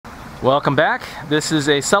Welcome back. This is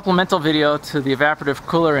a supplemental video to the evaporative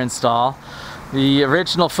cooler install. The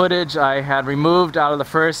original footage I had removed out of the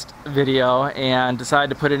first video and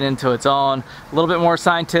decided to put it into its own. A little bit more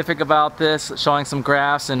scientific about this, showing some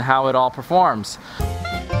graphs and how it all performs.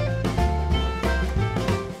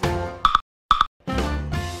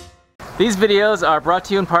 These videos are brought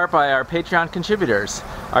to you in part by our Patreon contributors.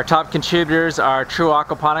 Our top contributors are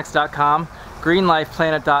trueaquaponics.com,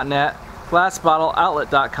 greenlifeplanet.net,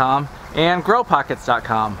 glassbottleoutlet.com, and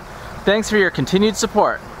growpockets.com. Thanks for your continued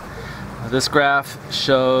support. This graph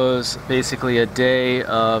shows basically a day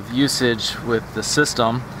of usage with the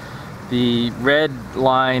system. The red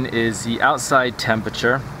line is the outside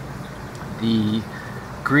temperature. The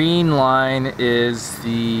green line is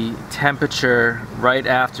the temperature right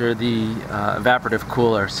after the evaporative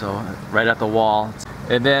cooler, so right at the wall.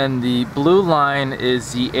 And then the blue line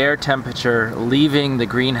is the air temperature leaving the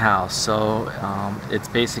greenhouse. So it's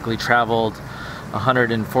basically traveled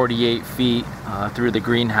 148 feet through the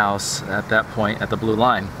greenhouse at that point at the blue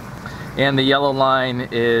line. And the yellow line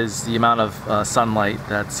is the amount of sunlight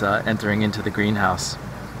that's entering into the greenhouse.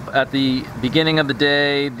 At the beginning of the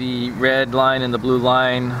day, the red line and the blue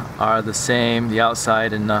line are the same. The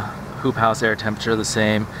outside and the hoop house air temperature are the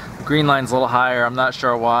same. The green line's a little higher. I'm not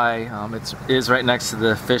sure why. It is right next to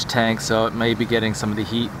the fish tank, so it may be getting some of the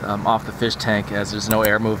heat off the fish tank as there's no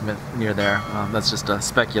air movement near there. That's just a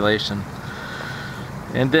speculation.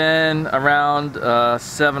 And then around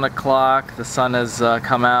 7 o'clock, the sun has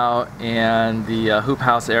come out and the hoop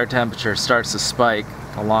house air temperature starts to spike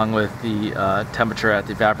along with the temperature at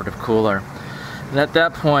the evaporative cooler. And at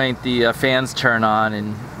that point, the fans turn on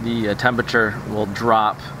and the temperature will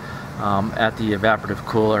drop at the evaporative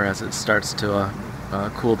cooler as it starts to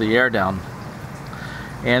cool the air down.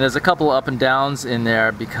 And there's a couple up and downs in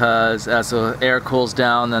there because as the air cools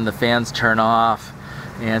down, then the fans turn off.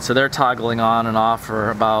 And so they're toggling on and off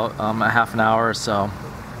for about a half an hour or so.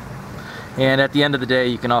 And at the end of the day,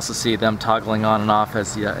 you can also see them toggling on and off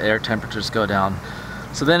as the air temperatures go down.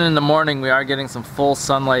 So then in the morning, we are getting some full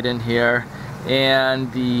sunlight in here,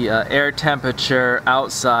 and the air temperature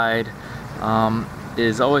outside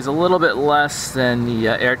is always a little bit less than the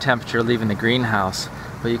air temperature leaving the greenhouse.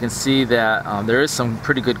 But you can see that there is some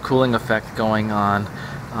pretty good cooling effect going on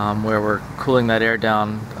where we're cooling that air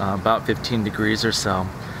down about 15 degrees or so.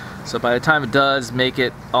 So by the time it does make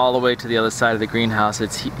it all the way to the other side of the greenhouse,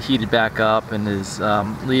 it's heated back up and is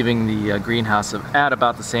leaving the greenhouse at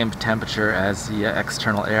about the same temperature as the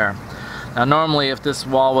external air. Now normally, if this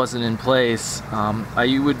wall wasn't in place,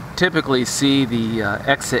 you would typically see the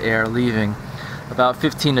exit air leaving about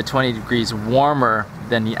 15 to 20 degrees warmer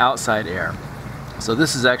than the outside air. So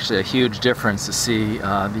this is actually a huge difference to see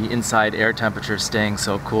the inside air temperature staying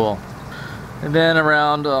so cool. And then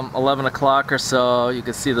around 11 o'clock or so, you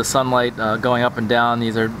can see the sunlight going up and down.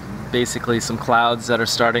 These are basically some clouds that are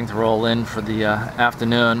starting to roll in for the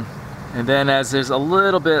afternoon. And then as there's a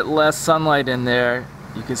little bit less sunlight in there,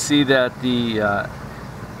 you can see that the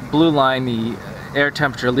blue line, the air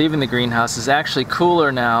temperature leaving the greenhouse, is actually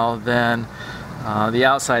cooler now than the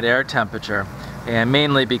outside air temperature. And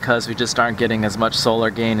mainly because we just aren't getting as much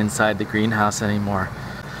solar gain inside the greenhouse anymore.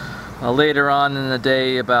 Later on in the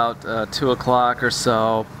day, about 2 o'clock or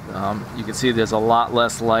so, you can see there's a lot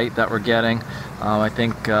less light that we're getting. I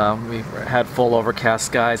think we had full overcast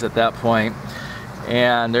skies at that point.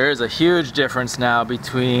 And there is a huge difference now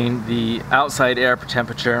between the outside air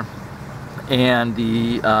temperature and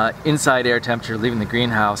the inside air temperature leaving the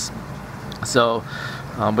greenhouse. So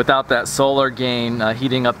without that solar gain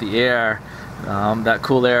heating up the air, that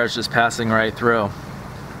cool air is just passing right through.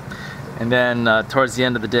 And then towards the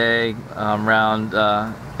end of the day, around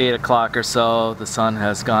 8 o'clock or so, the sun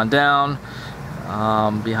has gone down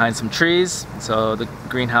behind some trees. So the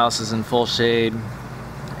greenhouse is in full shade,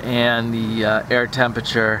 and the air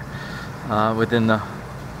temperature within the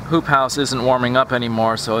hoop house isn't warming up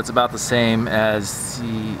anymore, so it's about the same as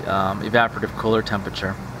the evaporative cooler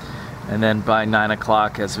temperature. And then by 9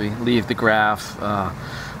 o'clock, as we leave the graph,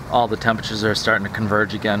 all the temperatures are starting to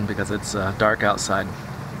converge again because it's dark outside.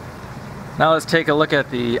 Now let's take a look at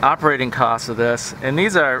the operating costs of this, and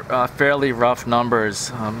these are fairly rough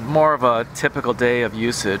numbers, more of a typical day of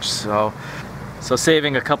usage. So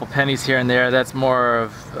saving a couple pennies here and there, that's more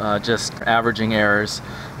of just averaging errors.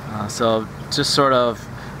 So just sort of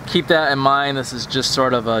keep that in mind. This is just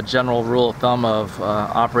sort of a general rule of thumb of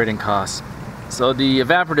operating costs. So the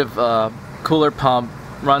evaporative cooler pump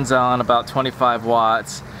runs on about 25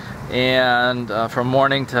 watts, and from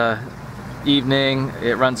morning to evening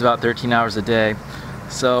it runs about 13 hours a day.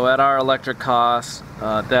 So at our electric cost,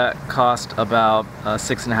 that cost about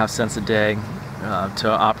 6.5 cents a day. to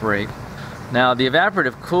operate. Now the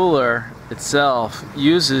evaporative cooler itself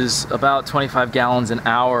uses about 25 gallons an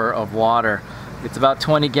hour of water. It's about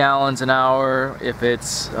 20 gallons an hour if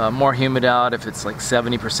it's more humid out, if it's like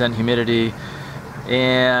 70% humidity.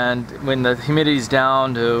 And when the humidity is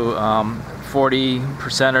down to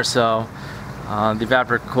 40% or so, the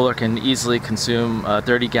evaporative cooler can easily consume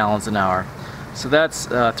 30 gallons an hour. So that's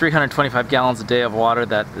 325 gallons a day of water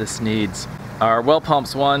that this needs. Our well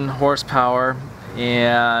pump's 1 horsepower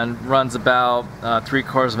and runs about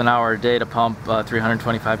 3/4 of an hour a day to pump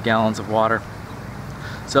 325 gallons of water.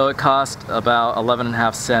 So it costs about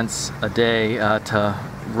 11.5 cents a day to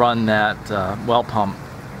run that well pump.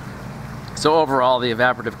 So overall, the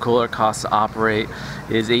evaporative cooler cost to operate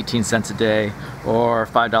is 18 cents a day, or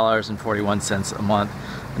 $5.41 a month.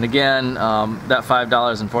 And again, that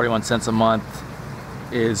 $5.41 a month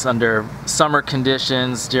is under summer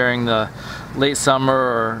conditions. During the late summer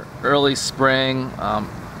or early spring,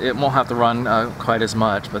 it won't have to run quite as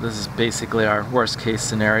much, but this is basically our worst case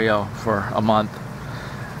scenario for a month.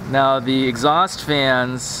 Now the exhaust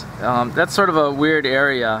fans, that's sort of a weird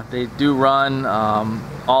area. They do run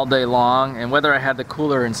all day long, and whether I had the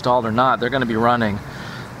cooler installed or not, they're going to be running.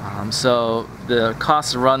 So the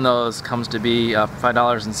cost to run those comes to be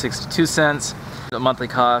 $5.62. The monthly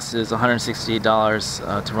cost is $168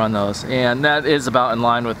 to run those, and that is about in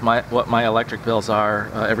line with what my electric bills are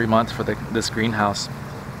every month for this greenhouse.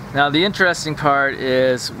 Now the interesting part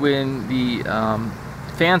is when the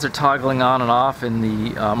fans are toggling on and off in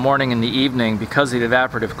the morning and the evening, because the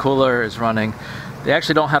evaporative cooler is running, they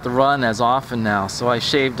actually don't have to run as often now. So I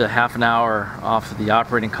shaved a half an hour off of the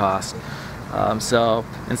operating cost. So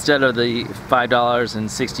instead of the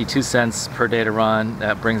 $5.62 per day to run,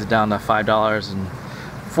 that brings it down to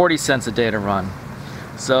 $5.40 a day to run.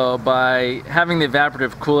 So by having the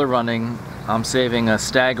evaporative cooler running, I'm saving a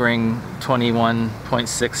staggering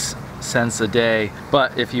 21.6 cents a day.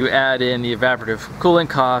 But if you add in the evaporative cooling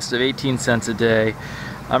cost of 18 cents a day,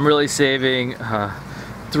 I'm really saving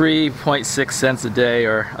 3.6 cents a day,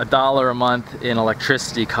 or $1 a month in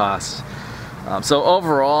electricity costs. So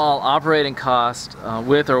overall, operating cost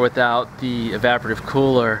with or without the evaporative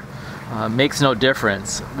cooler makes no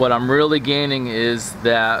difference. What I'm really gaining is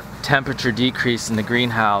that temperature decrease in the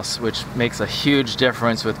greenhouse, which makes a huge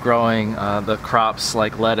difference with growing the crops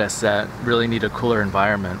like lettuce that really need a cooler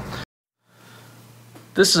environment.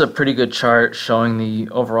 This is a pretty good chart showing the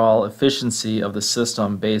overall efficiency of the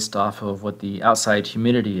system based off of what the outside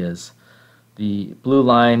humidity is. The blue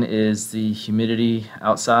line is the humidity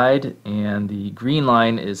outside, and the green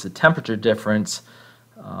line is the temperature difference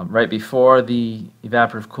right before the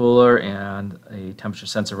evaporative cooler and a temperature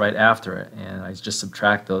sensor right after it. And I just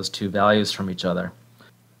subtract those two values from each other.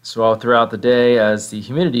 So throughout the day, as the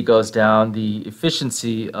humidity goes down, the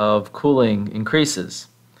efficiency of cooling increases.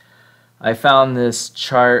 I found this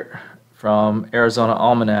chart from Arizona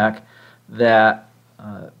Almanac that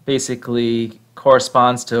basically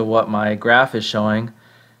corresponds to what my graph is showing.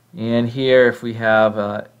 And here, if we have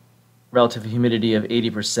a relative humidity of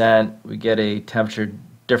 80%, we get a temperature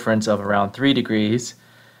difference of around 3 degrees.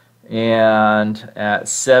 And at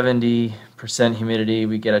 70% humidity,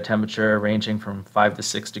 we get a temperature ranging from 5 to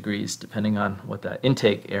 6 degrees, depending on what the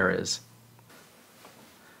intake air is.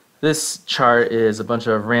 This chart is a bunch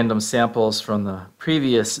of random samples from the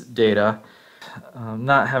previous data.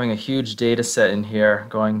 Not having a huge data set in here,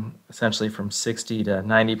 going essentially from 60 to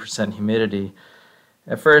 90% humidity.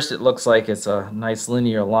 At first it looks like it's a nice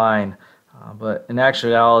linear line, but in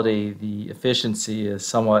actuality the efficiency is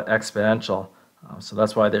somewhat exponential. So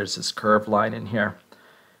that's why there's this curved line in here.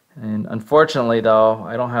 And unfortunately though,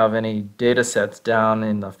 I don't have any data sets down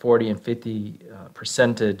in the 40 and 50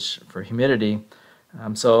 percentage for humidity.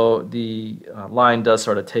 So the line does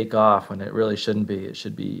sort of take off when it really shouldn't be. It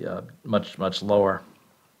should be much, much lower.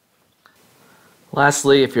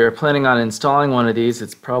 Lastly, if you're planning on installing one of these,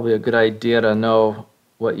 it's probably a good idea to know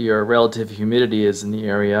what your relative humidity is in the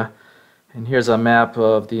area. And here's a map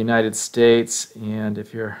of the United States, and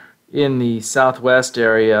if you're in the southwest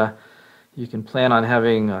area, you can plan on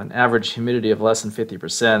having an average humidity of less than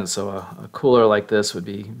 50%, so a cooler like this would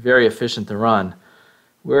be very efficient to run.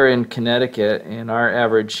 We're in Connecticut, and our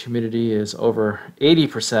average humidity is over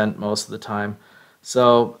 80% most of the time.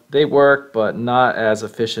 So they work, but not as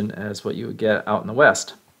efficient as what you would get out in the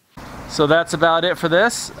West. So that's about it for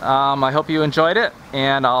this. I hope you enjoyed it,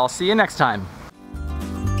 and I'll see you next time.